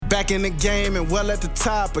Back in the game and well at the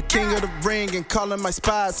top, a king of the ring and calling my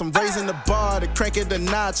spots. I'm raising the bar to crank it a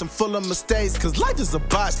notch. I'm full of mistakes, cause life is a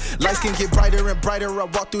botch. Lights can get brighter and brighter. I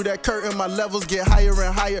walk through that curtain, my levels get higher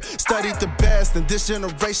and higher. Studied the best, in this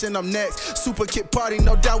generation I'm next. Super kid party,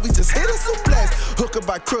 no doubt we just hit a suplex. Hooker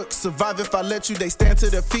by crook, survive if I let you, they stand to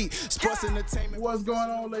their feet. Sports entertainment. What's going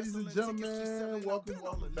on, ladies and gentlemen? Welcome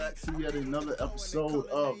back to yet another episode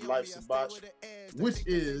of Life's a Botch, which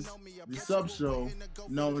is the sub-show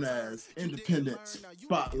known as Independent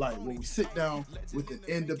Spotlight, where we sit down with an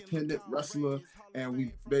independent wrestler and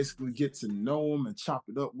we basically get to know them and chop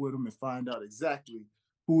it up with them and find out exactly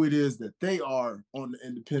who it is that they are on the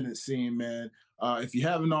independent scene, man. If you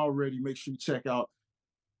haven't already, make sure you check out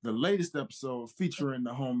the latest episode featuring the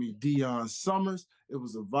homie Dion Summers. It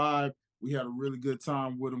was a vibe. We had a really good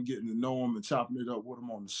time with him, getting to know him and chopping it up with him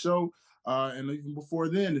on the show. And even before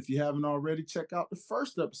then, if you haven't already, check out the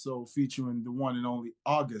first episode featuring the one and only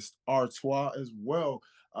August Artois as well.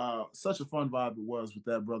 Such a fun vibe it was with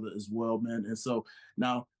that brother as well, man. And so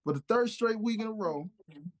now for the third straight week in a row,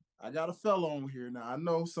 I got a fella on here. Now, I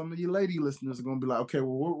know some of you lady listeners are going to be like, okay,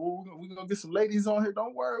 well, we're going to get some ladies on here.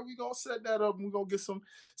 Don't worry. We're going to set that up and we're going to get some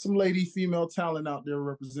lady female talent out there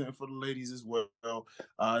representing for the ladies as well.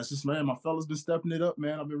 It's just, man, my fella's been stepping it up,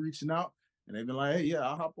 man. I've been reaching out and they've been like, hey, yeah,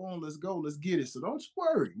 I'll hop on. Let's go. Let's get it. So don't you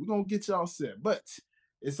worry. We're going to get y'all set. But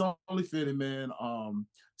it's only fitting, man.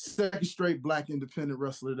 Second straight Black independent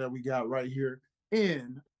wrestler that we got right here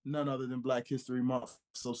in none other than Black History Month.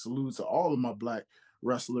 So salute to all of my Black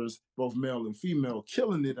wrestlers, both male and female,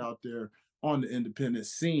 killing it out there on the independent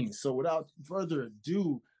scene. So without further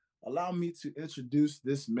ado, allow me to introduce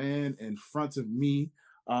this man in front of me.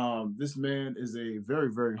 This man is a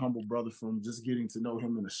very, very humble brother from just getting to know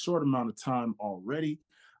him in a short amount of time already.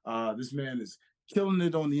 This man is killing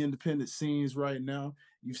it on the independent scenes right now.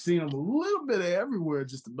 You've seen him a little bit of everywhere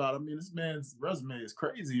just about. I mean, this man's resume is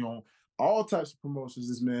crazy on all types of promotions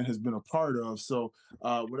this man has been a part of. So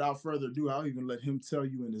without further ado, I'll even let him tell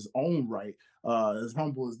you in his own right, as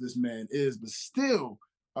humble as this man is, but still,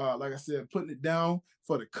 like I said, putting it down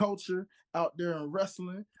for the culture out there in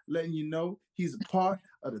wrestling, letting you know he's a part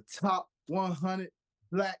of the top 100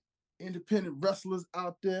 Black independent wrestlers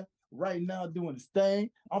out there right now doing his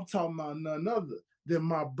thing. I'm talking about none other than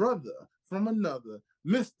my brother from another,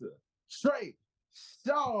 Mr. Trey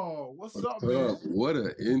Shaw. What's up, man? What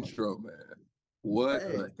an intro, man. What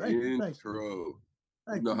an intro.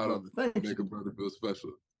 Thank you know you, how brother. to make a brother feel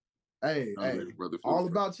special. Hey, all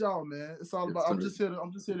about y'all, man. It's all about. I'm just here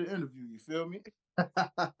to interview you. Feel me?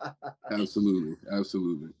 Absolutely.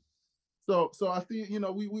 So I think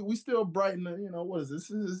we still bright in the, what is this?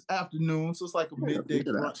 This is afternoon, so it's like a midday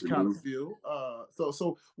brunch kind of feel.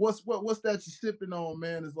 So what's that you're sipping on,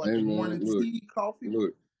 man? It's like morning tea, coffee.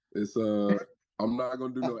 Look, it's I'm not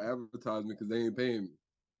gonna do no advertisement because they ain't paying me.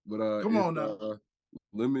 But come on now.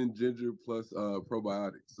 Lemon ginger plus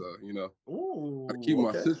probiotics. Ooh, I keep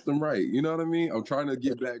my system right. You know what I mean? I'm trying to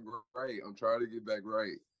get back right.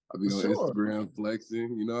 I be on Instagram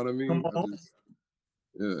flexing. You know what I mean?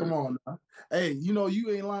 Come on now. Hey, you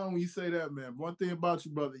ain't lying when you say that, man. One thing about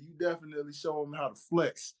you, brother, you definitely show them how to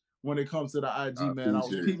flex when it comes to the IG, man. I was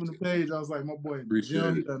keeping the page. I was like, my boy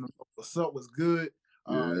Jim, what's up? Was good.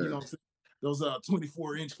 You know what I'm saying? Those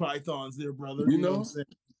 24-inch pythons there, brother. You know what I'm saying?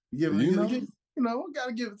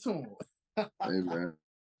 Gotta give it to him. Hey, man.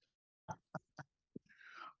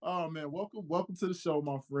 Oh man, welcome to the show,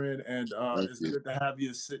 my friend. And it's good to have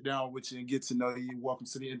you, sit down with you and get to know you. Welcome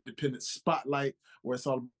to the Independent Spotlight, where it's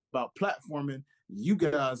all about platforming you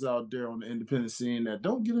guys out there on the independent scene that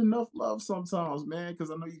don't get enough love sometimes, man. Because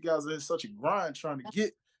I know you guys are in such a grind trying to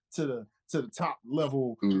get to the top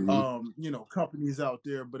level, companies out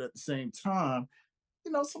there. But at the same time,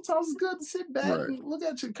 sometimes it's good to sit back and look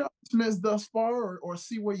at your accomplishments thus far or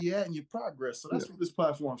see where you're at in your progress. So that's what this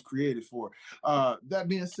platform's created for. That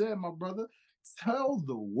being said, my brother, tell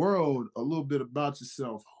the world a little bit about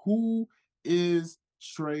yourself. Who is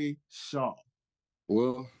Trey Shaw?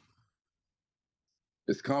 Well,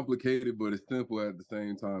 it's complicated, but it's simple at the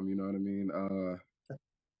same time. You know what I mean?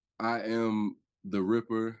 I am the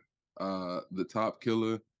Ripper, the top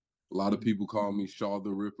killer. A lot of people call me Shaw the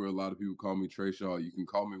Ripper. A lot of people call me Trey Shaw. You can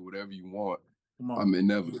call me whatever you want. I'm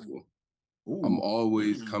inevitable. Ooh. I'm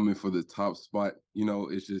always coming for the top spot.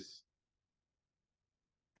 It's just,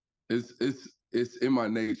 it's in my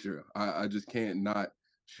nature. I just can't not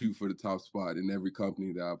shoot for the top spot in every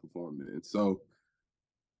company that I perform in. So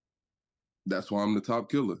that's why I'm the top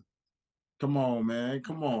killer. Come on, man.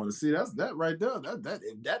 Come on. See, that's that right there.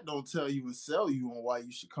 That don't tell you and sell you on why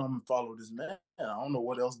you should come and follow this man. I don't know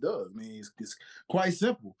what else does. I mean, it's quite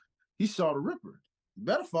simple. He Shaw the Ripper. You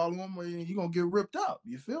better follow him or you're gonna get ripped up.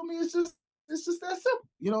 You feel me? It's just that simple.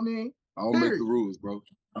 You know what I mean? I don't make the rules, bro.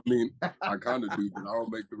 I mean, I kind of do, but I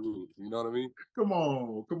don't make the rules. You know what I mean? Come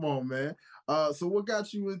on, man. So what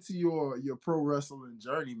got you into your pro wrestling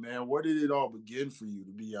journey, man? Where did it all begin for you,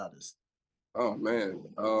 to be honest? Oh man,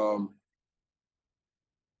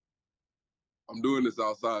 I'm doing this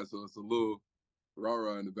outside, so it's a little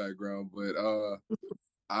rah-rah in the background. But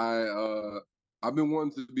I've been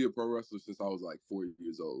wanting to be a pro wrestler since I was like 4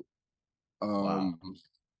 years old. Wow.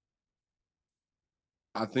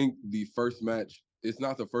 I think the first match, it's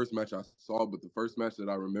not the first match I saw, but the first match that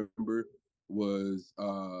I remember was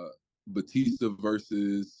Batista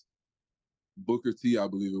versus Booker T, I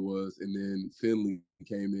believe it was. And then Finley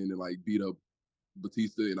came in and like beat up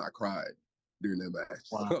Batista, and I cried during that match.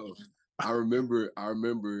 Wow. So I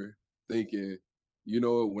remember thinking, you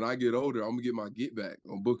know, when I get older, I'm gonna get my get back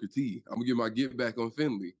on Booker T. I'm gonna get my get back on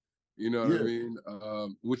Finley. You know what I mean?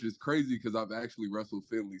 Which is crazy because I've actually wrestled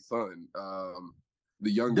Finley's son,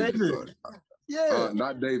 the youngest son. Yeah.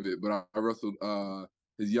 Not David, but I wrestled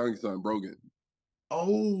his young son, Brogan.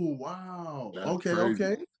 Oh wow. That's Okay. crazy.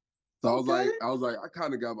 Okay. So I was like, I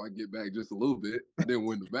kind of got my get back just a little bit. I didn't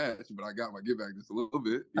win the match, but I got my get back just a little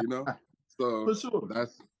bit, you know? So For sure.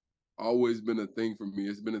 That's always been a thing for me.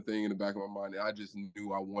 It's been a thing in the back of my mind. And I just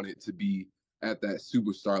knew I wanted to be at that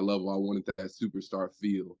superstar level. I wanted that superstar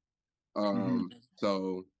feel.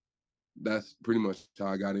 So that's pretty much how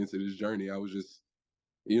I got into this journey. I was just,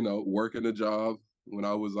 you know, working a job when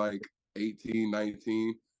I was like 18,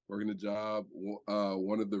 19, working a job.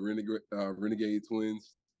 One of the Renegade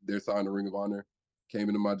twins, they're signed to Ring of Honor, came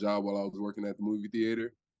into my job while I was working at the movie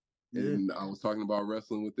theater. And I was talking about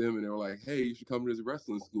wrestling with them, and they were like, hey, you should come to this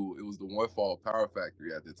wrestling school. It was the One Fall Power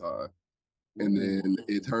Factory at the time. And then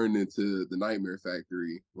it turned into the Nightmare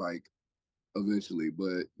Factory, like, eventually.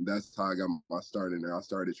 But that's how I got my start in there. I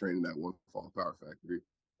started training at One Fall Power Factory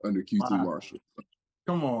under QT Marshall.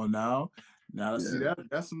 Come on now. See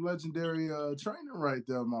that's some legendary training right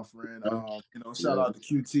there, my friend. You know, shout out to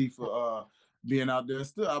QT for being out there.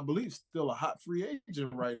 Still, I believe, still a hot free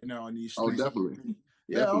agent right now in these streets. Oh, definitely.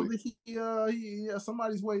 Yeah, definitely. I don't think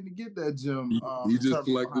somebody's waiting to get that gym. He just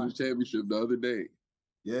collected a championship the other day.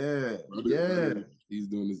 Yeah. He's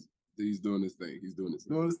doing his thing. Doing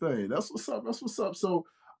his thing. That's what's up. So,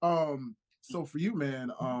 so for you,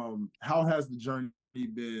 man, how has the journey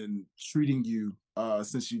been treating you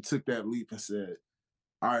since you took that leap and said,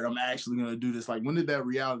 all right, I'm actually gonna do this? Like, when did that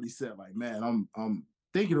reality set? Like, man, I'm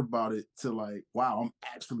thinking about it to like, wow, I'm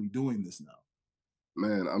actually doing this now.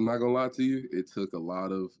 Man, I'm not gonna lie to you. It took a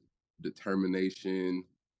lot of determination,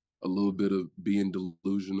 a little bit of being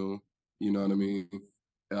delusional. You know what I mean?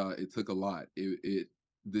 It took a lot.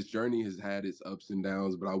 This journey has had its ups and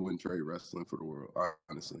downs, but I wouldn't trade wrestling for the world,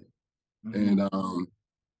 honestly. And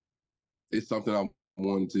it's something I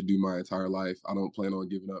wanted to do my entire life. I don't plan on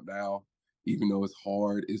giving up now, even though it's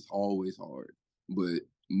hard. It's always hard, but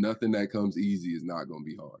nothing that comes easy is not gonna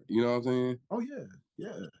be hard. You know what I'm saying? Oh yeah.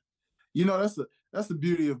 You know, that's the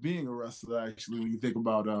beauty of being a wrestler, actually, when you think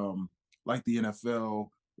about like the NFL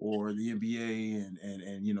or the NBA,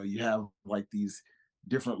 and you know, you have like these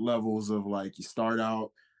different levels of, like, you start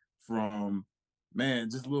out from, man,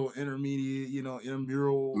 just a little intermediate, you know,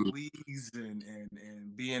 intramural leagues and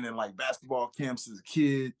being in like basketball camps as a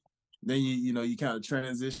kid. Then you know, you kind of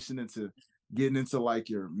transition into getting into like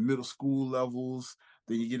your middle school levels.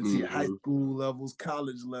 Then you get into your high school levels,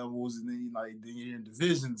 college levels, and then you're in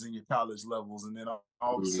divisions in your college levels, and then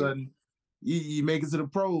all of a sudden you make it to the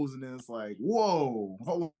pros, and then it's like, whoa,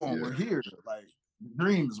 hold on, we're here. Like, the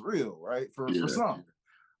dream is real, right? For some.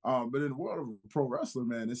 But in the world of a pro wrestler,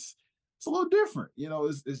 man, it's a little different. You know,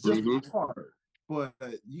 it's just hard. But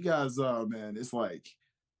you guys, man, it's like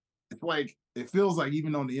it feels like,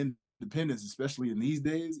 even on the independents, especially in these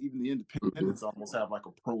days, even the independents almost have like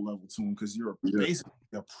a pro level to them, because you're basically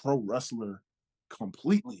a pro wrestler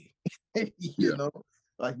completely. You know,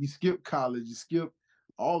 like, you skip college, you skip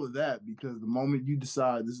all of that, because the moment you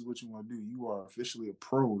decide this is what you want to do, you are officially a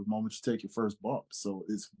pro the moment you take your first bump. So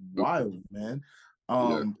it's wild, man.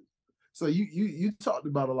 So you talked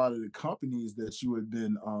about a lot of the companies that you had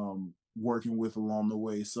been working with along the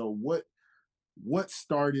way. So what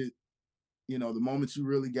started, you know, the moment you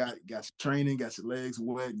really got your training, got your legs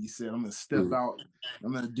wet, and you said, I'm gonna step out,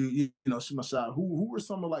 I'm gonna do, you know, shoot my shot? Who were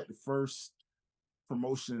some of like the first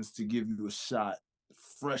promotions to give you a shot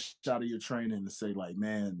fresh out of your training to say, like,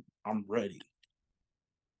 man, I'm ready?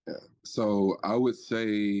 So I would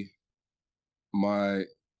say my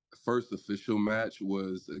first official match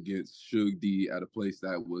was against Suge D at a place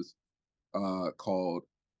that was called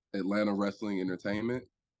Atlanta Wrestling Entertainment.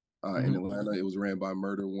 in Atlanta. It was ran by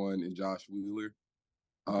Murder One and Josh Wheeler.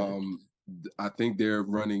 Okay. I think they're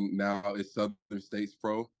running now. It's Southern States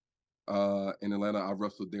Pro in Atlanta. I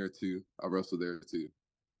wrestled there too.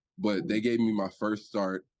 But they gave me my first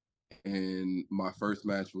start, and my first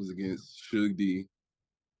match was against Shug D,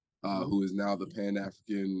 who is now the Pan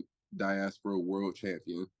African Diaspora World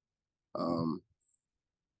Champion. I'm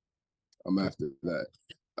after that.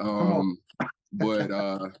 But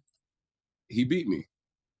he beat me.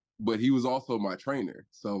 But he was also my trainer.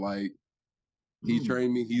 So like he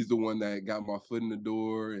trained me. He's the one that got my foot in the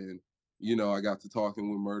door, and I got to talking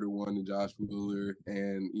with Murder One and Josh Wheeler,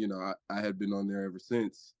 and I had been on there ever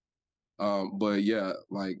since. But yeah,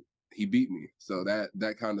 like he beat me. So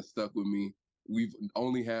that kind of stuck with me. We've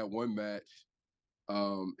only had one match.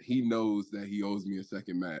 He knows that he owes me a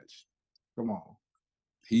second match. Come on.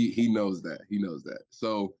 He knows that. He knows that.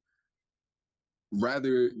 So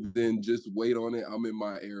rather than just wait on it, I'm in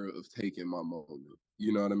my era of taking my moment.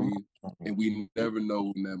 You know what I mean? And we never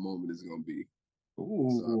know when that moment is gonna be.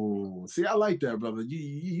 Ooh, see, I like that, brother.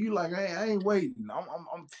 You like I ain't waiting.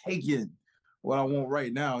 I'm taking what I want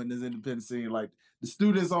right now in this independent scene. Like the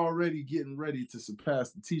student's already getting ready to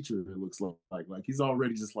surpass the teacher. It looks like he's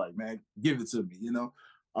already just like, man, give it to me,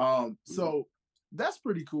 So that's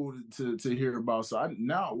pretty cool to hear about. So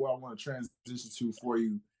now what I want to transition to for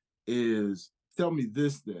you is tell me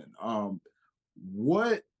this then.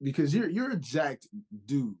 What, because you're a jacked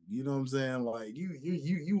dude, you know what I'm saying? Like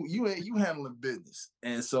you handling business.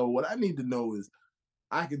 And so what I need to know is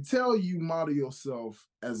I can tell you model yourself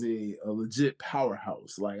as a legit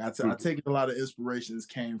powerhouse. Like I take a lot of inspirations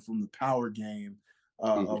came from the power game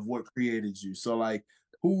of what created you. So like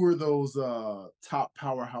who were those top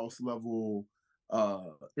powerhouse level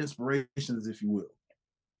inspirations, if you will?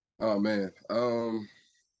 Oh man.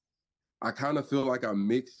 I kind of feel like I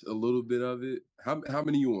mixed a little bit of it. How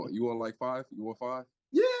many you want? You want like 5? You want 5?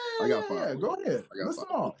 Yeah, I got 5. yeah. Go ahead. Listen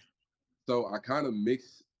on. So I kind of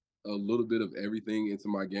mix a little bit of everything into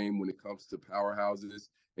my game when it comes to powerhouses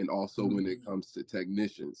and also when it comes to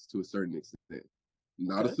technicians to a certain extent.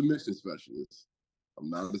 Not a submission specialist. I'm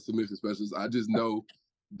not a submission specialist. I just know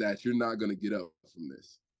that you're not going to get up from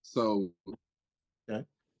this. So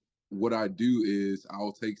what I do is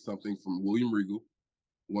I'll take something from William Regal,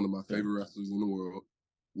 one of my favorite wrestlers in the world,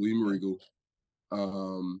 William Regal,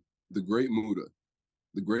 the Great Muta.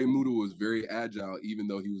 The Great Muta was very agile, even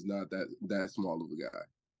though he was not that small of a guy.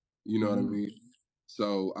 You know what I mean?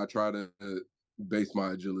 So I try to base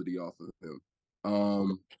my agility off of him.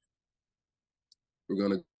 We're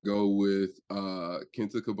gonna go with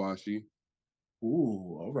Kenta Kobashi.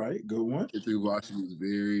 Ooh, all right, good one. Kenta Kobashi was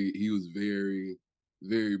very,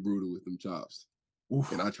 very brutal with them chops.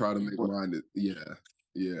 Oof. And I try to make mine.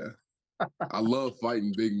 Yeah. I love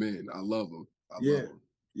fighting big men. I love them. I love them.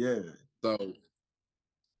 Yeah. So,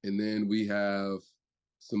 and then we have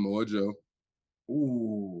Samoa Joe.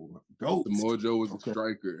 Ooh, GOAT. Samoa Joe was a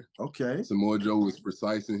striker. Okay. Samoa Joe was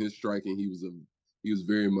precise in his striking. He was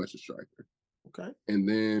very much a striker. Okay. And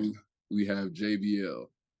then we have JBL.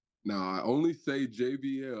 Now I only say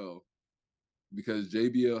JBL because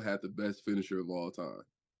JBL had the best finisher of all time.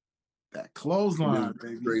 That clothesline,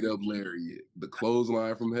 baby. Straight up lariat. The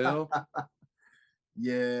clothesline from hell.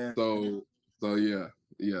 Yeah. So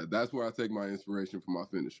yeah, that's where I take my inspiration from my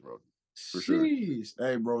finisher from. For sure.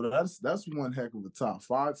 Hey, bro, that's one heck of a top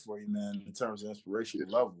 5 for you, man, in terms of inspiration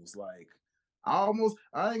levels. Like, I ain't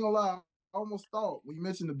gonna lie, I almost thought when you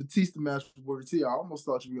mentioned the Batista match with Booker T, I almost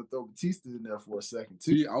thought you were gonna throw Batista in there for a second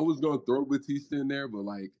too. See, I was gonna throw Batista in there, but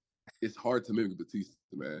like, it's hard to mimic Batista,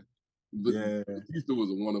 man. But Batista was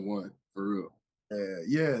a one-of-one for real.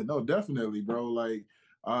 Yeah, no, definitely, bro. Like,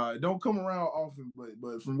 don't come around often,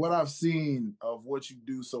 but from what I've seen of what you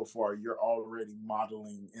do so far, you're already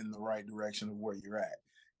modeling in the right direction of where you're at.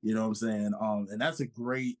 You know what I'm saying? And that's a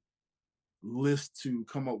great list to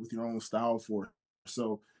come up with your own style for.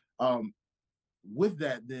 So, with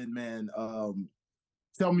that, then, man,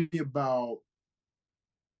 tell me about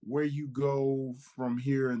where you go from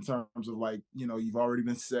here in terms of like, you've already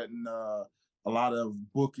been setting a lot of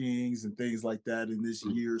bookings and things like that in this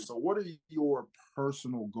year. So what are your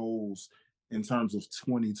personal goals in terms of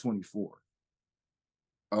 2024?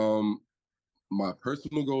 My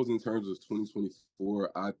personal goals in terms of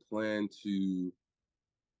 2024, I plan to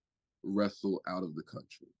wrestle out of the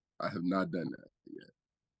country. I have not done that yet.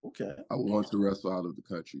 Okay. I want to wrestle out of the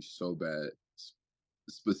country so bad,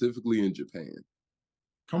 specifically in Japan.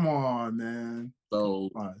 Come on, man. So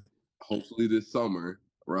hopefully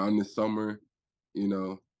around this summer,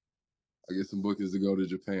 I get some bookings to go to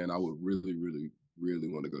Japan. I would really, really, really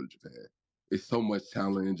want to go to Japan. it's so much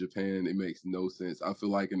talent in Japan. It makes no sense. I feel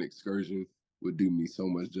like an excursion would do me so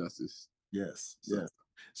much justice. Yes, yes.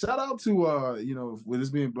 Shout out to with this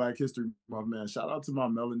being Black History Month, man. Shout out to my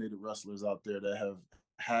melanated wrestlers out there that have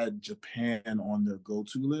had Japan on their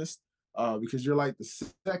go-to list. Because you're like the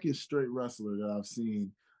second straight wrestler that I've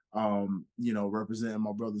seen, representing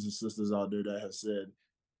my brothers and sisters out there that have said,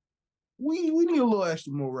 we need a little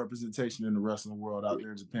extra more representation in the wrestling world out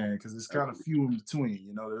there in Japan, because it's kind of few in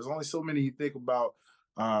between. There's only so many you think about.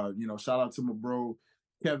 Shout out to my bro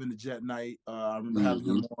Kevin the Jet Knight. I remember having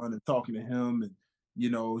him on and talking to him, and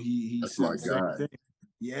he said the same thing.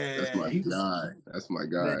 Yeah, that's my guy. That's my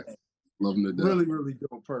guy. Man, love him to death. Really, really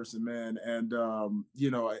dope person, man. And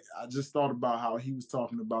I just thought about how he was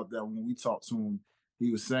talking about that when we talked to him.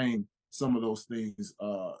 He was saying some of those things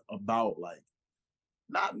about like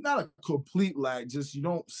not a complete lag, just you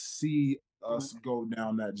don't see us go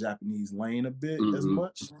down that Japanese lane a bit as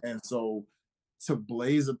much. And so to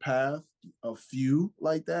blaze a path, a few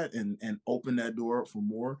like that, and open that door up for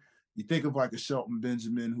more, you think of like a Shelton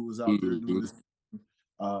Benjamin who was out there doing this.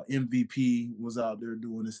 MVP was out there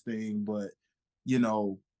doing this thing, but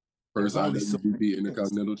first MVP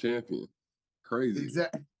Intercontinental Champion. Crazy.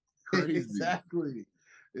 Exactly. Crazy. Exactly.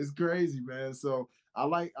 It's crazy, man. So I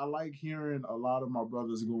like hearing a lot of my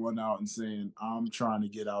brothers going out and saying, I'm trying to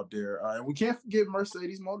get out there. And we can't forget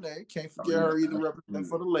Mercedes Monet. Can't forget her either, representing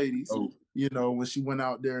for the ladies. When she went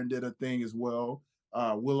out there and did a thing as well.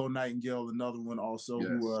 Willow Nightingale, another one also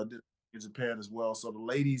who did in Japan as well. So the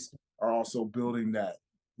ladies are also building that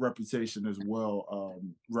reputation as well,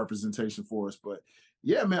 representation for us. But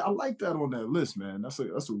yeah, man, I like that on that list, man. That's a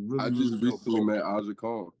really. I just recently met Aja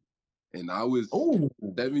Kong, and I was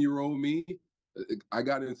 7-year-old me. I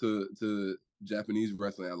got into Japanese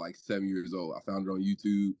wrestling at like 7 years old. I found it on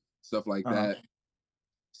YouTube, stuff like that.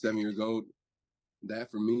 7 years old. That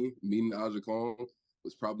for me, meeting Aja Kong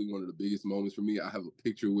was probably one of the biggest moments for me. I have a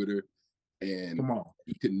picture with her, and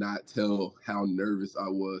you could not tell how nervous I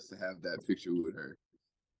was to have that picture with her.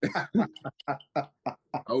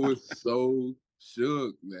 I was so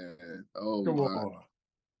shook, man. Oh, come on.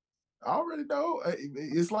 I already know.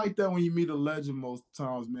 It's like that when you meet a legend most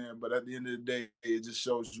times, man. But at the end of the day, it just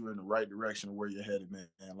shows you in the right direction of where you're headed, man.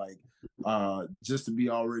 Like, just to be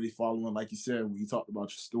already following, like you said, when you talked about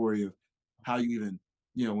your story of how you even,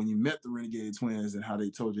 when you met the Renegade Twins and how they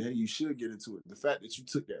told you, hey, you should get into it. The fact that you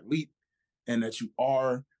took that leap and that you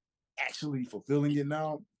are actually fulfilling it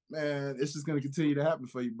now, man, it's just going to continue to happen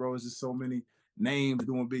for you, bro. It's just so many names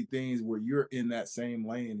doing big things where you're in that same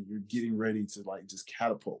lane and you're getting ready to like just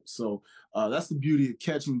catapult. So that's the beauty of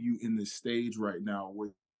catching you in this stage right now where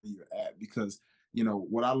you're at, because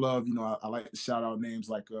what I love, I like to shout out names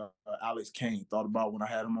like Alex Kane. Thought about when I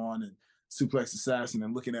had him on, and Suplex Assassin,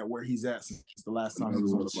 and looking at where he's at since the last time he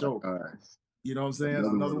was on the show. You know what I'm saying?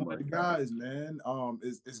 Another one of the guys, man.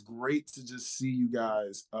 It's great to just see you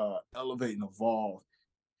guys elevate and evolve,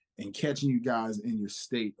 and catching you guys in your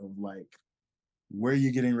state of like where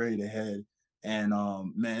you're getting ready to head. And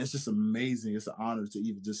man, it's just amazing. It's an honor to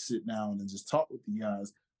even just sit down and just talk with you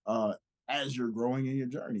guys as you're growing in your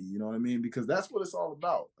journey. You know what I mean? Because that's what it's all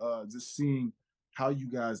about. Just seeing how you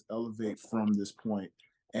guys elevate from this point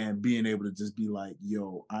and being able to just be like,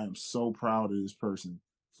 yo, I am so proud of this person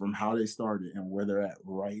from how they started and where they're at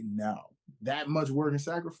right now. That much work and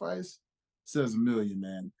sacrifice says a million,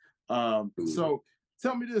 man. So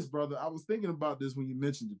tell me this, brother. I was thinking about this when you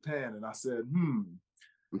mentioned Japan, and I said,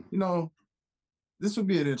 this would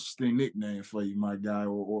be an interesting nickname for you, my guy,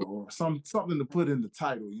 or something to put in the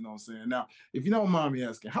title, you know what I'm saying? Now, if you don't mind me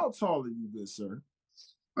asking, how tall are you, good sir?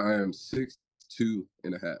 I am 6'2.5".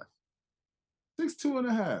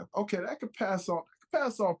 6'2.5". Okay, that could pass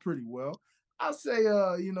off pretty well. I say,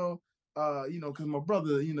 because my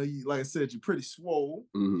brother, like I said, you're pretty swole.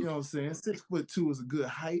 You know what I'm saying? 6'2" is a good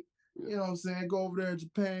height. You know what I'm saying? Go over there in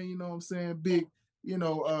Japan, you know what I'm saying? Big,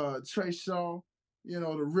 Trey Shaw,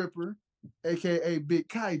 the Ripper, aka Big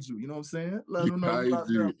Kaiju, you know what I'm saying? Let them know about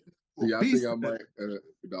that. See, I think I might,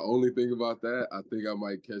 the only thing about that, I think I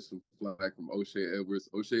might catch some flack from O'Shea Edwards.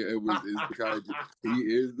 O'Shea Edwards is the Kaiju. He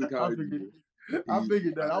is the Kaiju. I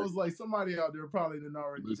figured that. I was like, somebody out there probably didn't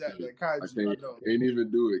already jack that Kaiju. Can't even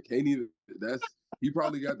do it. Can't even. He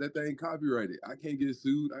probably got that thing copyrighted. I can't get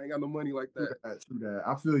sued. I ain't got no money like that. True that.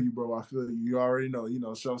 I feel you, bro. I feel you. You already know.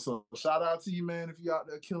 So shout out to you, man. If you out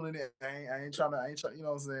there killing it, I ain't trying. You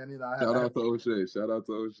know what I'm saying? Shout out to O'Shea. Shout out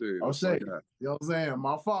to O'Shea. O'Shea. You know what I'm saying?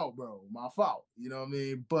 My fault, bro. My fault. You know what I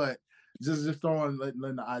mean? But just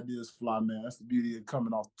letting the ideas fly, man. That's the beauty of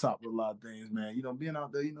coming off the top of a lot of things, man. Being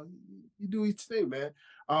out there, you do each day, man.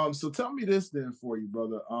 So tell me this then for you,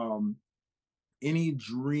 brother. Any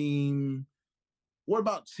dream What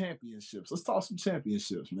about championships? Let's talk some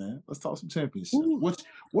championships, man. Let's talk some championships. Ooh.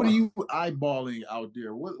 What are you eyeballing out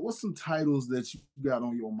there? What's some titles that you got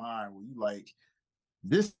on your mind where you like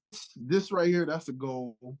this right here? That's a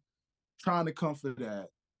goal. Trying to come for that.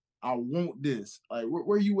 I want this. Like,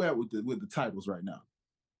 where you at with the titles right now?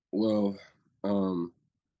 Well,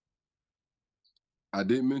 I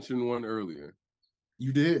did mention one earlier.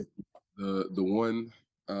 You did. The one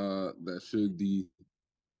that should be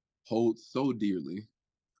hold so dearly.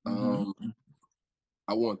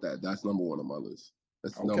 I want that. That's number one on my list.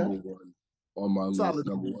 That's number one on my list.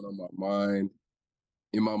 Number one on my mind.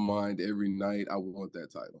 In my mind every night, I want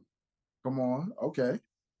that title. Come on. Okay.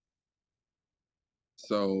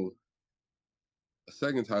 So a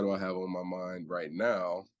second title I have on my mind right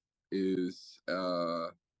now is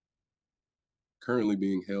currently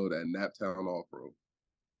being held at Naptown Off-Road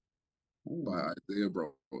by Isaiah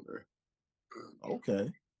Broner.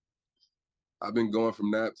 Okay. I've been going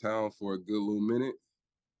from Naptown for a good little minute.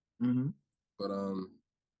 But I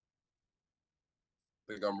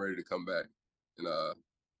think I'm ready to come back and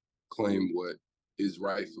claim what is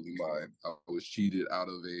rightfully mine. I was cheated out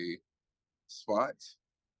of a spot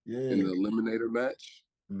in the eliminator match.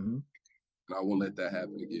 And I won't let that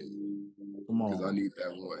happen again. Come on. Because I need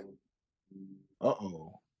that one.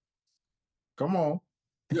 Come on.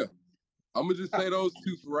 Yeah. I'm going to just say those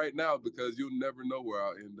two for right now because you'll never know where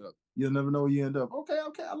I'll end up. You'll never know where you end up. Okay.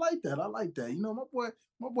 I like that. You know,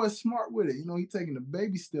 my boy's smart with it. You know, he's taking the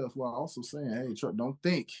baby steps while also saying, hey, Chuck, don't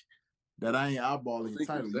think that I ain't eyeballing the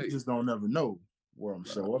title. You just don't never know where I'm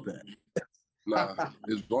show up at. Nah,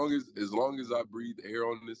 as long as I breathe air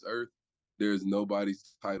on this earth, there's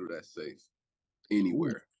nobody's title that's safe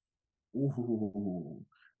anywhere. Ooh.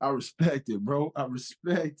 I respect it, bro. I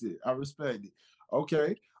respect it.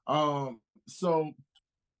 Okay. So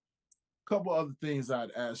a couple other things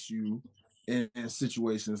I'd ask you in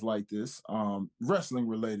situations like this, wrestling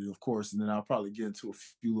related, of course, and then I'll probably get into a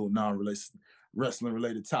few little wrestling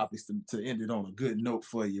related topics to end it on a good note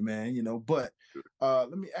for you, man. You know, but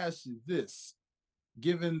let me ask you this: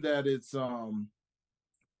 given that it's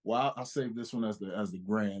well, I'll save this one as the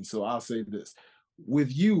grand. So I'll say this: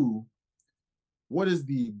 with you, what is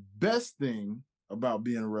the best thing about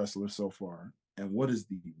being a wrestler so far, and what is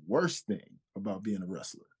the worst thing about being a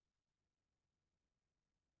wrestler?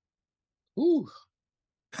 Ooh.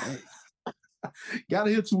 Gotta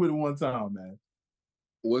hit you with it one time, man.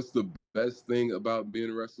 What's the best thing about being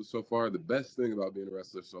a wrestler so far? The best thing about being a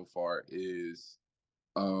wrestler so far is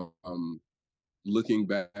looking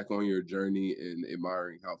back on your journey and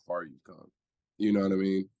admiring how far you've come. You know what I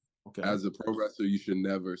mean? Okay. As a pro wrestler, you should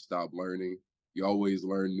never stop learning. You always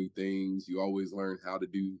learn new things. You always learn how to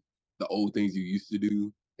do the old things you used to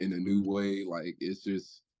do in a new way. Like, it's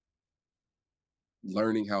just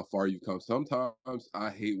learning how far you've come. Sometimes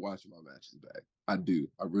I hate watching my matches back. I do.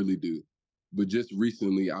 I really do. But just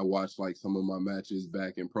recently, I watched like some of my matches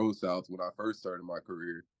back in Pro South when I first started my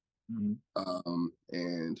career.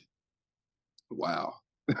 And wow,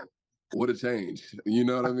 what a change. You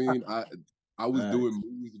know what I mean? I was doing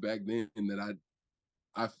moves back then that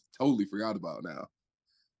I totally forgot about now.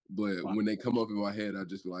 But when they come up in my head, I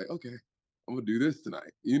just be like, okay, I'm going to do this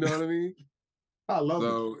tonight. You know what I mean? I love it.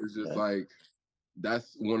 So it's just like,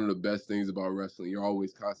 that's one of the best things about wrestling. You're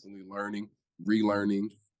always constantly learning,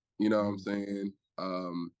 relearning, you know what I'm saying?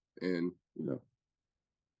 And, you know,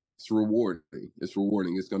 it's rewarding. It's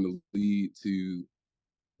rewarding. It's going to lead to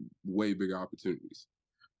way bigger opportunities.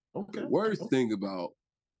 Okay. The worst thing about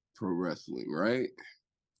pro wrestling, right?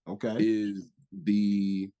 Okay. Is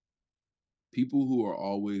the people who are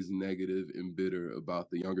always negative and bitter about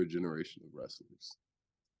the younger generation of wrestlers.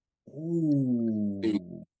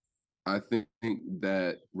 Ooh. I think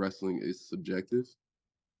that wrestling is subjective.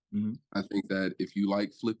 I think that if you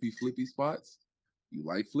like flippy spots, you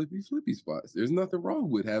like flippy spots. There's nothing wrong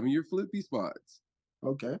with having your flippy spots.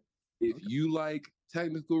 Okay. If you like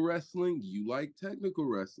technical wrestling, you like technical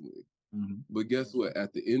wrestling. But guess what?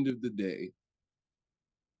 At the end of the day,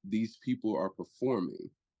 these people are performing.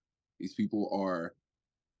 These people are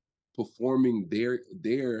performing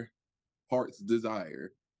their heart's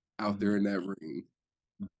desire out there in that ring.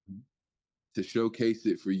 To showcase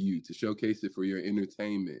it for you, to showcase it for your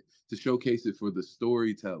entertainment, to showcase it for the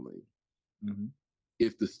storytelling.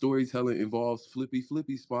 If the storytelling involves flippy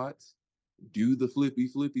spots, do the flippy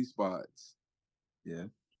Yeah. spots. Okay.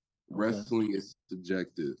 Wrestling is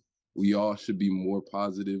subjective. We all should be more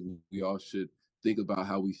positive. We all should think about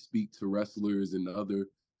how we speak to wrestlers and other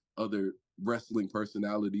wrestling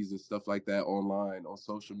personalities and stuff like that online, on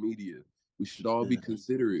social media. We should all be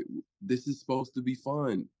considerate. This is supposed to be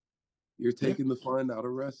fun. You're taking the fun out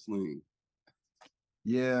of wrestling.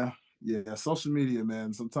 Yeah, yeah. Social media,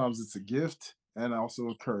 man. Sometimes it's a gift and also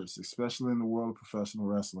a curse, especially in the world of professional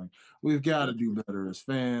wrestling. We've got to do better as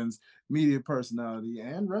fans, media personality,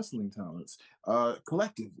 and wrestling talents.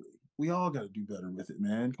 Collectively, we all got to do better with it,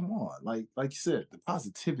 man. Come on, like you said, the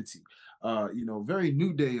positivity. Very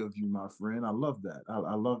new day of you, my friend. I love that.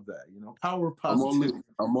 I love that. Power of positivity.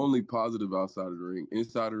 I'm only positive outside of the ring.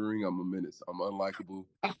 Inside of the ring, I'm a menace. I'm unlikable.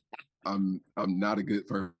 I'm not a good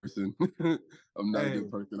person. I'm not a Hey, good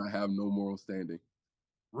person. I have no moral standing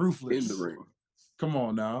in the ruthless. ring. Come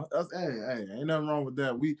on now. Hey, ain't nothing wrong with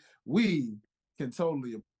that. We can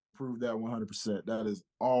totally approve that 100%. That is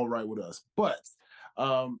all right with us. But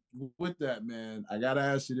with that, man, I gotta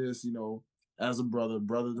ask you this, as a brother to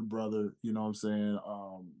brother, you know what I'm saying?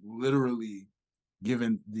 Literally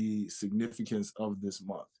given the significance of this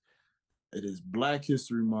month. It is Black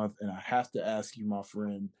History Month, and I have to ask you, my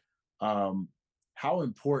friend, um, how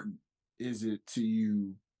important is it to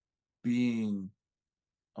you being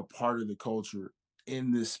a part of the culture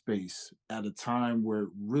in this space at a time where it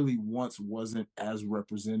really once wasn't as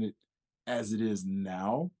represented as it is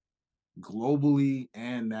now, globally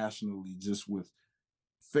and nationally, just with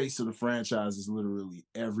face of the franchise is literally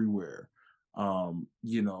everywhere. And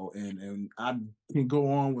I can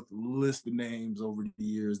go on with a list of names over the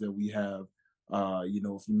years that we have.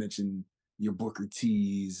 If you mention your Booker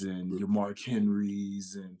T's and your Mark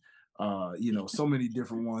Henrys and so many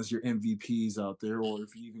different ones, your MVPs out there, or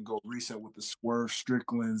if you even go recent with the Swerve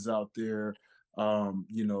Stricklands out there,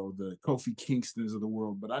 the Kofi Kingstons of the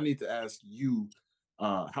world. But I need to ask you,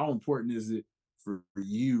 how important is it for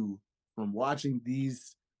you from watching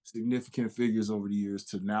these significant figures over the years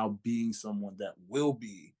to now being someone that will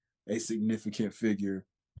be a significant figure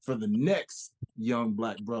for the next young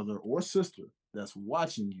Black brother or sister that's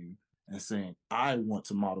watching you and saying, I want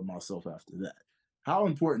to model myself after that? How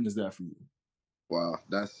important is that for you? Wow,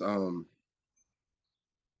 that's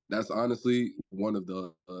honestly one of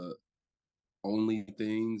the only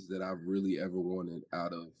things that I've really ever wanted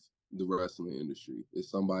out of the wrestling industry is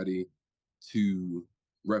somebody to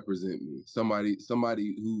represent me, somebody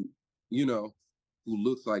who you know who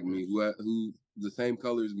looks like me, who the same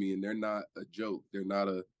color as me, and they're not a joke. They're not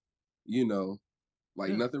a you know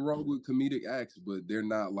like Yeah. nothing wrong with comedic acts, but they're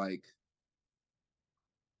not like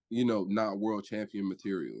not world champion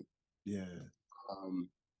material. Yeah. Um,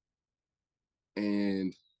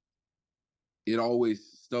 and it always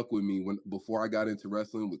stuck with me when before I got into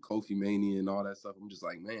wrestling with Kofi Mania and all that stuff. I'm just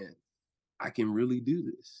like, man, I can really do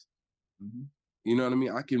this. Mm-hmm. You know what I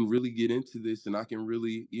mean? I can really get into this and I can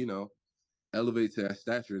really, elevate to that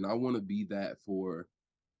stature. And I want to be that for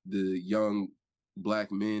the young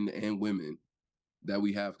Black men and women that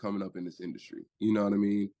we have coming up in this industry. You know what I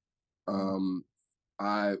mean? Um,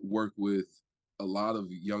 I work with a lot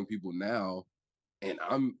of young people now, and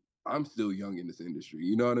I'm still young in this industry.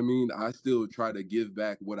 You know what I mean? I still try to give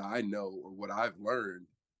back what I know or what I've learned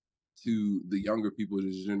to the younger people of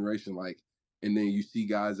this generation. Like, and then you see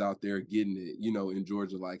guys out there getting it, in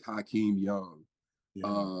Georgia, like Hakeem Young.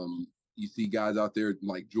 Yeah. You see guys out there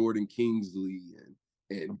like Jordan Kingsley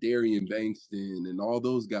and Darian Bankston and all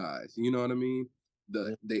those guys. You know what I mean?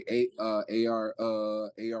 AR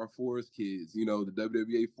Force kids, the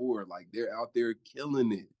WWA 4, like they're out there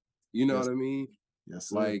killing it. You know Yes. what I mean? Yes,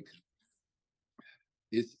 sir. Like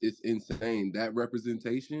it's insane. That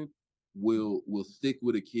representation will stick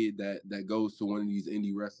with a kid that goes to one of these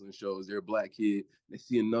indie wrestling shows. They're a Black kid. They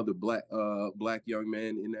see another black young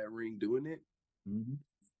man in that ring doing it. Mm-hmm.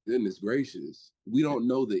 Goodness gracious, we don't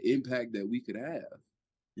know the impact that we could have.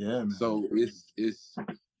 Yeah, man. So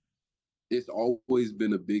it's always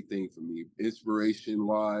been a big thing for me. Inspiration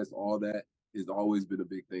wise, all that has always been a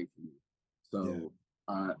big thing for me. Yeah. So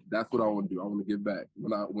that's what I want to do. I want to give back.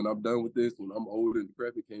 When I'm done with this, when I'm old and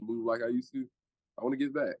decrepit, can't move like I used to, I want to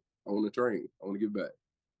give back. I want to train. I want to give back.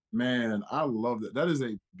 Man, I love that. That is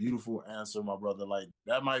a beautiful answer, my brother. Like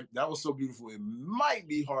that was so beautiful. It might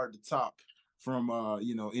be hard to top from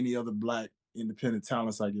any other Black independent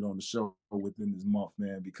talents I get on the show within this month,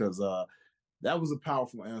 man, because that was a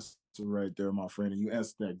powerful answer right there, my friend, and you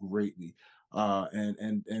answered that greatly.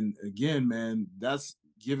 And again, man, that's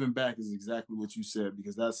giving back is exactly what you said,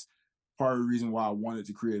 because that's part of the reason why I wanted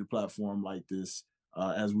to create a platform like this,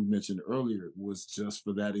 as we mentioned earlier, was just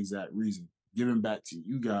for that exact reason, giving back to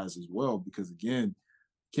you guys as well, because again,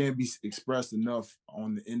 can't be expressed enough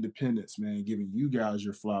on the independence, man, giving you guys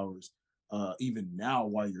your flowers, even now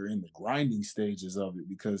while you're in the grinding stages of it,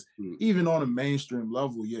 because even on a mainstream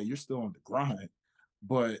level, yeah, you're still on the grind,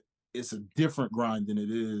 but it's a different grind than it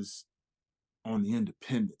is on the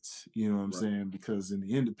independents. You know what I'm saying? Because in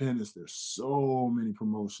the independents, there's so many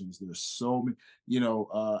promotions. There's so many.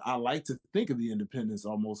 I like to think of the independents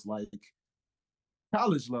almost like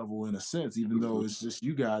college level in a sense, even though it's just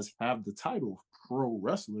you guys have the title of pro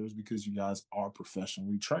wrestlers because you guys are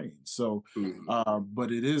professionally trained. So,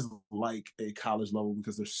 but it is like a college level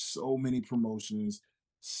because there's so many promotions,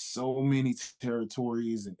 so many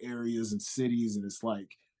territories and areas and cities, and it's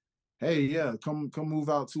like, hey, yeah, come move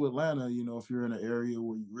out to Atlanta, if you're in an area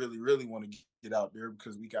where you really, really want to get out there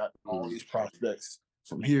because we got all these prospects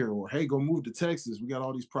from here. Or hey, go move to Texas. We got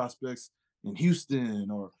all these prospects in Houston,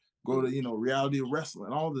 or go to, reality of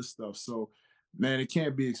wrestling, all this stuff. So, man, it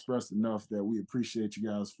can't be expressed enough that we appreciate you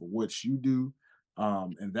guys for what you do.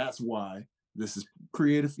 And that's why this is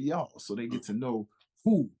created for y'all. So they get to know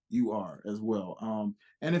who you are as well.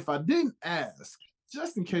 And if I didn't ask,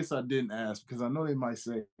 just in case I didn't ask, because I know they might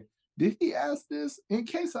say, did he ask this? In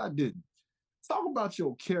case I didn't, talk about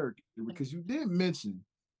your character, because you did mention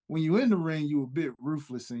when you in the ring, you a bit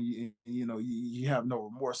ruthless and you have no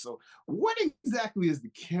remorse. So what exactly is the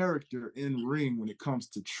character in ring when it comes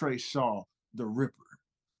to Trey Shaw, the Ripper?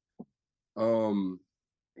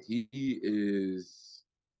 He is,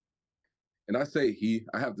 and I say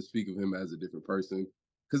I have to speak of him as a different person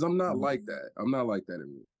because I'm not like that. I'm not like that in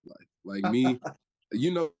real life. Like me,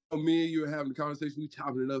 me and you are having a conversation, we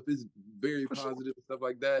chopping it up. It's very positive and stuff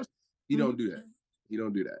like that. He don't do that. He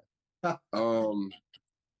don't do that.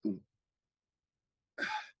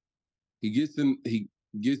 He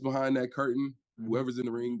gets behind that curtain. Whoever's in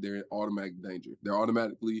the ring, they're in automatic danger. They're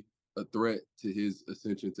automatically a threat to his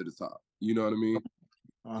ascension to the top. You know what I mean?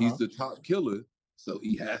 He's the top killer, so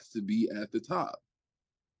he has to be at the top.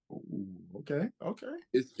 Okay.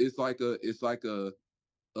 It's like a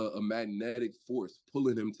magnetic force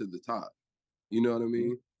pulling him to the top. You know what I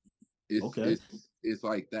mean? It's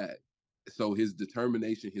like that. So his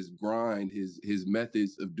determination, his grind, his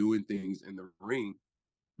methods of doing things in the ring,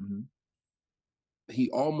 he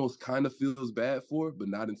almost kind of feels bad for it, but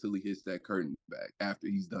not until he hits that curtain back after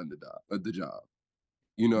he's done the job.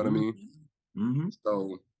 You know what I mean?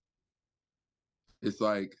 So it's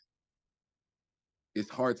like, it's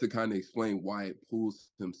hard to kind of explain why it pulls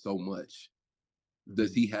him so much.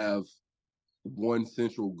 Does he have one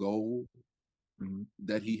central goal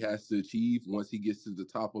that he has to achieve once he gets to the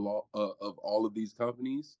top of all of these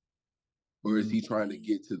companies? Or is he trying to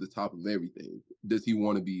get to the top of everything? Does he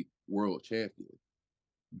want to be world champion?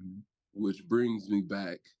 Which brings me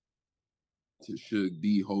back to Suge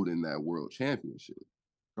D holding that world championship.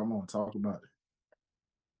 Come on, talk about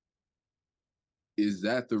it. Is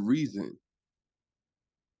that the reason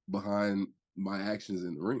behind my actions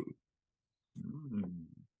in the ring?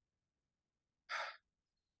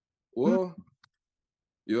 Well,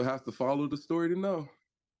 you'll have to follow the story to know.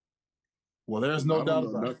 Well, there's no doubt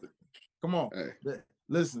about it. Come on. Hey.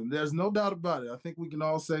 Listen, there's no doubt about it. I think we can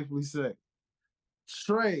all safely say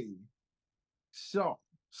Trey Shaw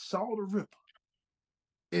the Ripper,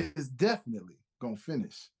 is definitely going to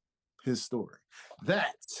finish his story.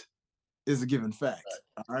 That is a given fact.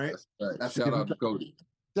 All right? That's Shout out to Cody.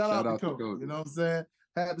 Shout out to Cody. You know what I'm saying?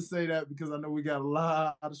 Had to say that because I know we got a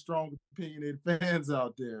lot of strong opinionated fans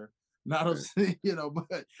out there. Not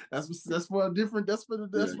but that's for a different. That's for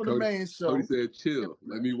the main show. Cody said, "Chill,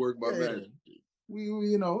 let me work my magic."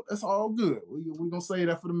 We that's all good. We gonna say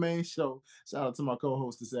that for the main show. Shout out to my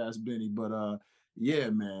co-hostess Ash Benny. But yeah,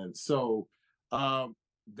 man. So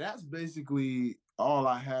that's basically all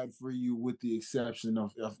I had for you, with the exception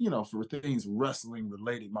of for things wrestling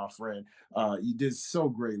related, my friend. You did so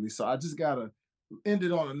greatly. So I just gotta end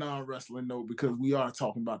it on a non-wrestling note because we are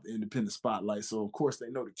talking about the independent spotlight. So of course they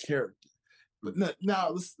know the character. But now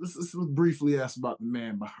let's briefly ask about the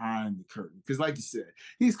man behind the curtain. Because like you said,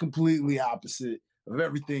 he's completely opposite of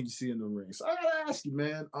everything you see in the ring. So I gotta ask you,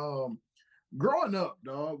 man, growing up,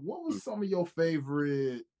 dog, what was some of your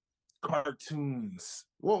favorite cartoons?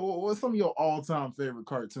 What's some of your all-time favorite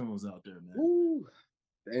cartoons out there, man? Ooh,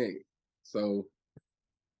 dang. So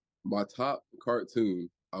my top cartoon,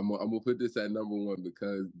 I'm gonna put this at number one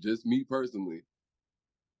because just me personally.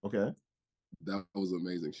 Okay. That was an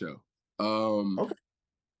amazing show. Okay.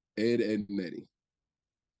 Ed, Edd n Eddy.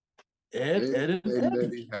 Ed and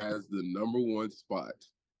Eddy has the number one spot.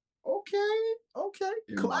 Okay.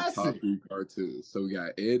 In classic. My top 3 cartoons. So we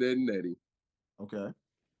got Ed, Edd n Eddy. Okay.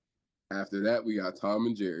 After that, we got Tom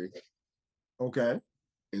and Jerry. Okay.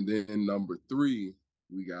 And then number 3,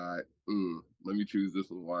 we got, let me choose this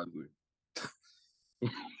one wisely.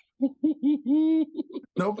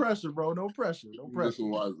 No pressure, bro. No pressure. This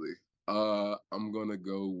one wisely. I'm gonna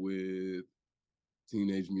go with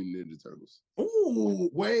Teenage Mutant Ninja Turtles. Ooh,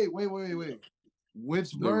 wait.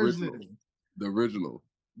 Which version? The original.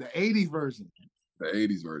 The 80s version. The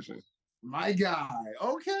 80s version. My guy.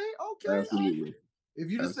 Okay. Absolutely. If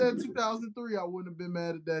you just said 2003, I wouldn't have been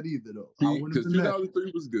mad at that either, though. Because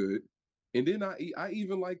 2003 was good. And then I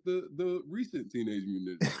even like the recent Teenage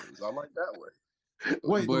Mutant Ninja Turtles. I like that one.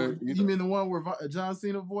 Wait, but you mean the one where John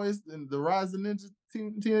Cena voiced and the Rise of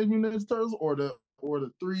Teenage Mutant Ninja Turtles, or the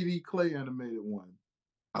 3D clay animated one?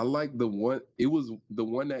 I like the one. It was the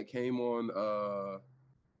one that came on.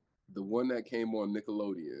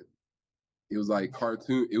 Nickelodeon. It was like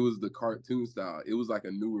cartoon. It was the cartoon style. It was like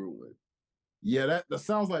a newer one. Yeah, that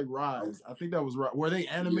sounds like Rise. I think that was right. Were they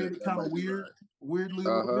animated kind of weirdly a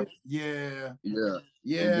little bit? Yeah. And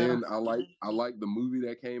then I like the movie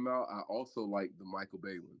that came out. I also like the Michael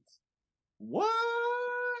Bay ones. What?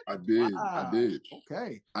 I did. Wow. I did.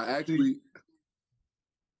 Okay. I actually.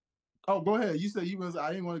 Oh, go ahead. You said you was.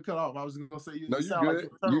 I didn't want to cut off. I was going to say you. No, you're good.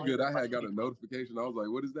 You're good. I had got a notification. I was like,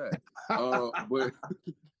 "What is that?"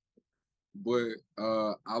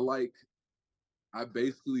 I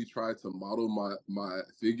basically tried to model my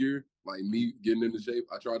figure, like me getting into shape.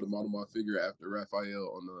 I tried to model my figure after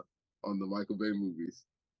Raphael on the Michael Bay movies,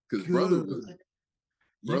 because brother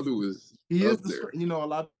was. He is a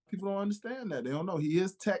lot of people don't understand that. They don't know he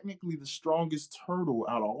is technically the strongest turtle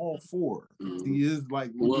out of all four. Mm-hmm. He is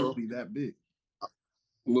like literally that big.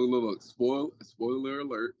 Look, spoiler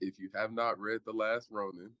alert, if you have not read The Last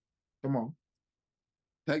Ronin, come on.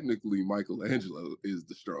 Technically, Michelangelo is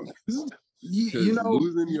the strongest.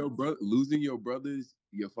 Losing your brothers,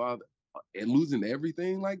 your father, and losing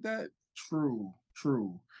everything like that. True.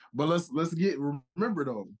 But remember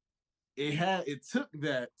though, it took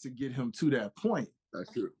that to get him to that point.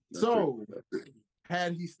 That's true.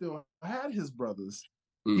 Had he still had his brothers,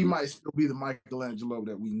 he might still be the Michelangelo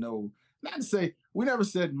that we know. Not to say we never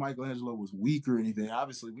said Michelangelo was weak or anything.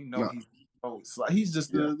 Obviously, we know he's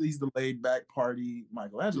just he's the laid back party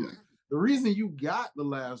Michelangelo. Yeah. The reason you got the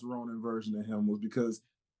Last Ronin version of him was because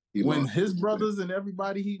when his brothers and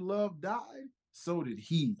everybody he loved died, so did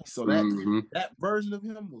he. So that version of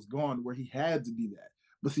him was gone where he had to be that.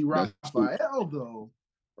 But see, Raphael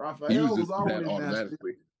was always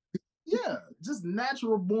automatically. Yeah, just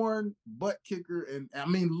natural born butt kicker. And I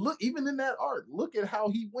mean, look, even in that art, look at how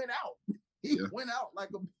he went out. He went out like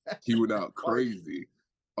he went out crazy.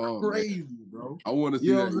 Crazy, man. Bro. I want to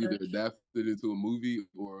see that either adapted into a movie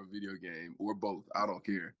or a video game or both. I don't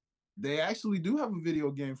care. They actually do have a video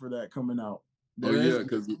game for that coming out.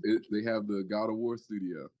 Because they have the God of War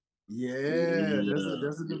studio. Yeah.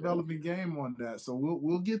 There's a developing game on that. So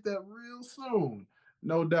we'll get that real soon.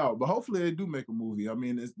 No doubt. But hopefully they do make a movie. I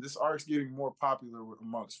mean, this art's getting more popular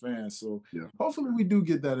amongst fans. So hopefully we do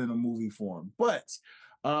get that in a movie form. But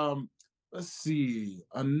let's see.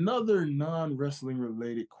 Another non-wrestling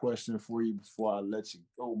related question for you before I let you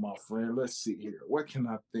go, my friend. Let's see here. What can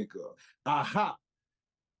I think of? Aha.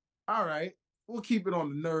 All right. We'll keep it on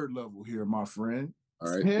the nerd level here, my friend. All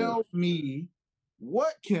right. Tell me,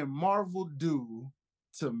 what can Marvel do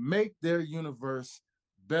to make their universe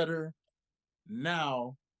better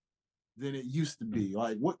now than it used to be?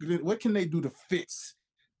 Like, what can they do to fix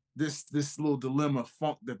this little dilemma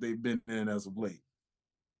funk that they've been in as of late?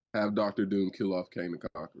 Have Dr. Doom kill off Kang the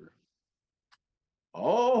Conqueror.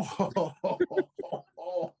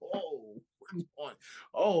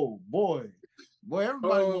 Oh boy,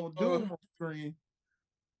 everybody won't do Doom on screen.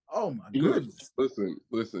 Oh my goodness!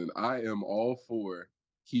 Listen. I am all for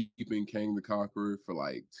keeping Kang the Conqueror for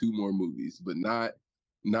like 2 more movies, but not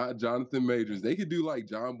Jonathan Majors. They could do like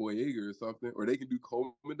John Boyega or something, or they could do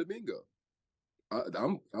Coleman Domingo.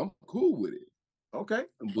 I'm cool with it. Okay,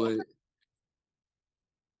 but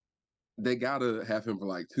they gotta have him for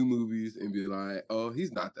like 2 movies and be like, oh,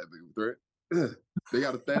 he's not that big of a threat. They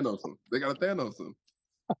gotta Thanos him. He gotta Thanos him.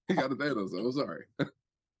 I'm sorry.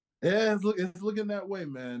 Yeah, it's looking that way,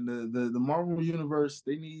 man. The Marvel universe,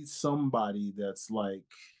 they need somebody that's like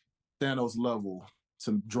Thanos level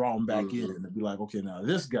to draw him back in and be like, okay, now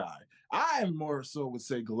this guy. I more so would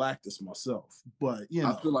say Galactus myself, but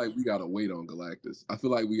I feel like we gotta wait on Galactus. I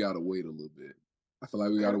feel like we gotta wait a little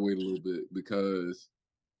bit. Because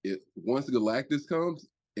once Galactus comes,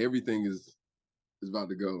 everything is about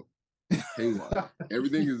to go haywire.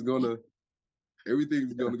 Everything's gonna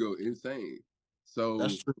go insane. So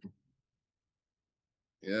that's true.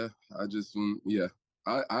 Yeah,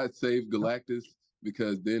 I'd save Galactus,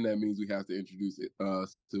 because then that means we have to introduce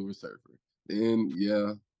Silver Surfer. Then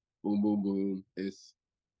boom, boom, boom.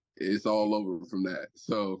 It's all over from that.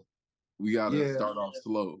 So we gotta start off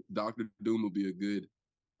slow. Dr. Doom will be a good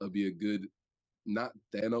not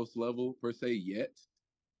Thanos level per se yet,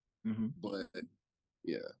 but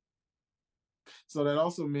yeah. So that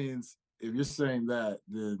also means if you're saying that,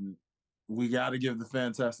 then we got to give the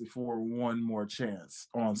Fantastic Four one more chance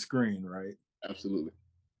on screen, right? Absolutely.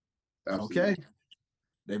 Okay.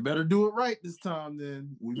 They better do it right this time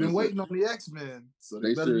then. We've been waiting on the X-Men, so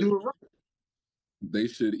they better do it right. They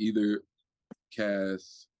should either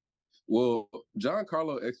cast, well,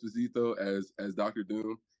 Giancarlo Esposito as Dr.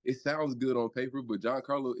 Doom. It sounds good on paper, but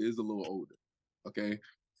Giancarlo is a little older. Okay?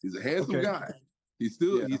 He's a handsome guy. He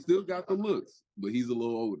still got the looks, but he's a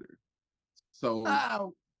little older. So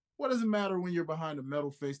what does it matter when you're behind a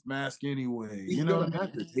metal-faced mask anyway? He's gonna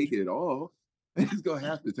have to take it off. He's gonna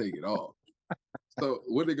have to take it off. So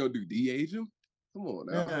what are they gonna do? De-age him? Come on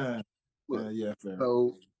now. Yeah. Look, yeah, fair.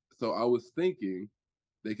 So I was thinking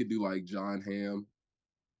they could do like John Hamm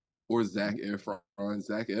or Zac Efron.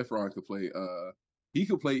 Zac Efron could play he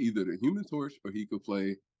could play either the Human Torch or he could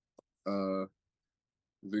play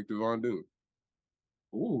Victor Von Doom.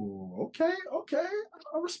 Ooh, okay.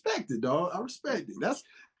 I respect it, dog. I respect it. That's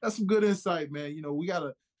some good insight, man. You know, we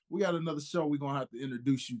got another show we're gonna have to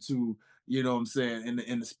introduce you to, you know what I'm saying,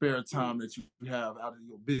 in the spare time that you have out of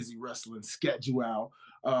your busy wrestling schedule.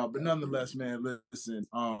 But nonetheless, man, listen,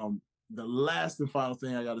 the last and final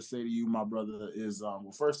thing I gotta say to you, my brother, is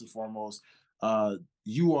well, first and foremost,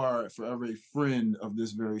 you are forever a friend of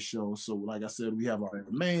this very show. So, like I said, we have our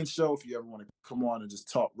main show. If you ever want to come on and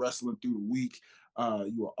just talk wrestling through the week,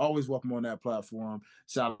 you are always welcome on that platform.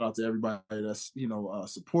 Shout out to everybody that's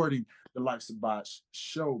supporting the Life Sabach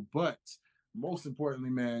show. But most importantly,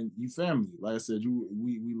 man, you family. Like I said,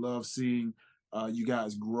 we love seeing you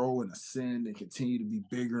guys grow and ascend and continue to be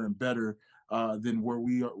bigger and better than where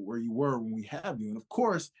you were when we have you. And of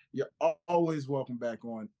course, you're always welcome back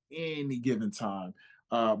on any given time.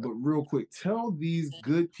 But real quick, tell these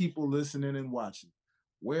good people listening and watching,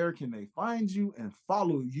 where can they find you and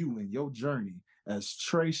follow you in your journey as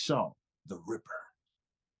Trey Shaw, the Ripper?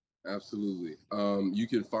 Absolutely. You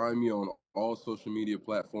can find me on all social media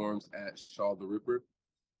platforms at Shaw the Ripper.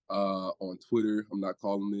 On Twitter, I'm not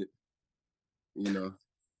calling it,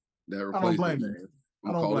 that replacement. I don't blame you.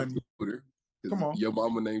 I'm gonna call it Twitter. Come on. Your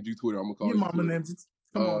mama named you Twitter. I'm gonna call your you mama Twitter. named you.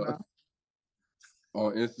 Come on now.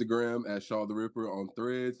 On Instagram at Shaw the Ripper. On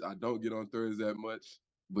Threads, I don't get on Threads that much,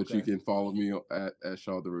 but you can follow me at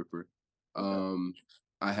Shaw the Ripper.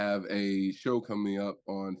 I have a show coming up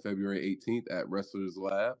on February 18th at Wrestlers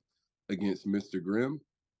Lab against Mr. Grimm.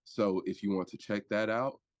 So if you want to check that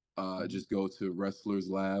out, just go to Wrestlers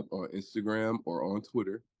Lab on Instagram or on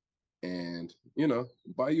Twitter and,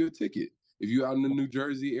 buy you a ticket. If you're out in the New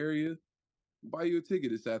Jersey area, buy you a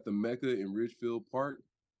ticket. It's at the Mecca in Ridgefield Park.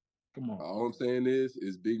 Come on. All I'm saying is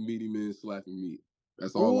big meaty men slapping meat.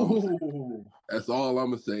 That's all I'm gonna say. That's all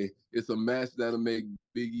I'm gonna say. It's a match that'll make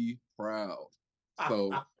Biggie proud.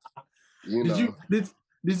 So,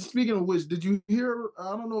 Speaking of which, did you hear?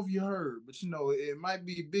 I don't know if you heard, but it might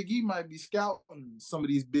be Big E might be scouting some of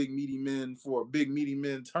these big meaty men for a big meaty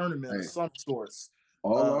men tournament of some sorts.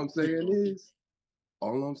 All I'm saying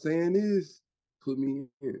is, put me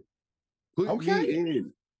in. Put me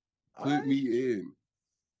in.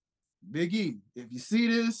 Big E, if you see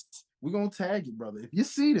this, we're gonna tag you, brother. If you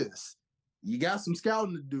see this, you got some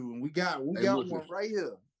scouting to do, and we got one right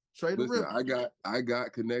here. Trey the Ripper. I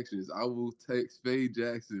got connections. I will text Faye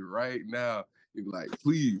Jackson right now. You'll be like,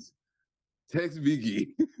 please text Big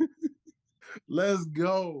E. Let's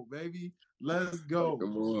go, baby. Let's go.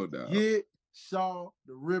 Come on now. Get Shaw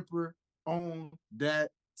the Ripper on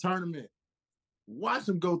that tournament. Watch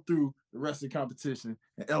him go through the wrestling competition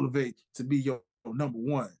and elevate to be your number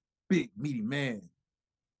one big meaty man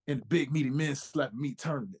in the big meaty men slap meat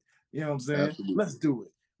tournament. You know what I'm saying? Absolutely.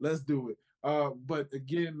 Let's do it. But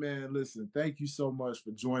again, man, listen, thank you so much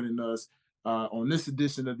for joining us on this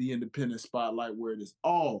edition of the Independent Spotlight, where it is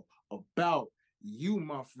all about you,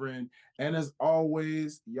 my friend. And as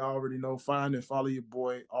always, y'all already know, find and follow your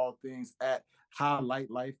boy, all things at Hi-Lite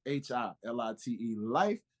Life, HILITE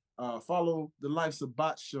Life. Follow the Life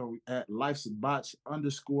Sabach show at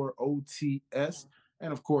LifeSabach_OTS.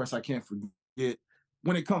 And of course, I can't forget,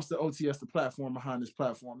 when it comes to OTS, the platform behind this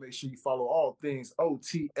platform, make sure you follow all things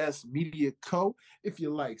OTS Media Co. If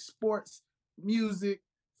you like sports, music,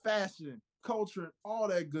 fashion, culture, and all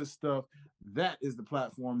that good stuff, that is the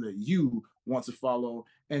platform that you want to follow.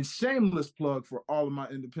 And shameless plug for all of my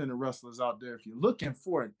independent wrestlers out there. If you're looking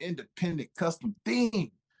for an independent custom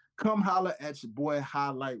theme, come holler at your boy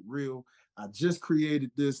Hi-Lite Real. I just created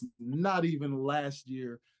this not even last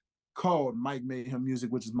year, called Mike Mayhem Music,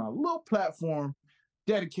 which is my little platform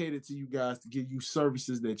dedicated to you guys to give you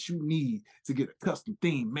services that you need to get a custom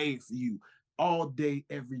theme made for you. all day,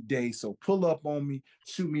 every day. So pull up on me,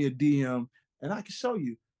 shoot me a DM, and I can show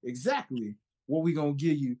you exactly what we're going to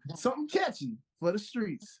give you. Something catchy for the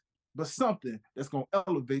streets, but something that's going to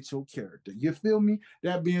elevate your character. You feel me?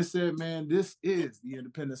 That being said, man, this is the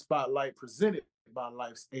Independent Spotlight presented by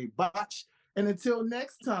Life's a Botch. And until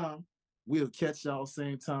next time, we'll catch y'all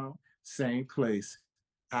same time, same place.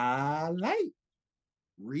 Hi-Lite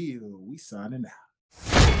Real. We signing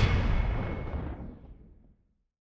out.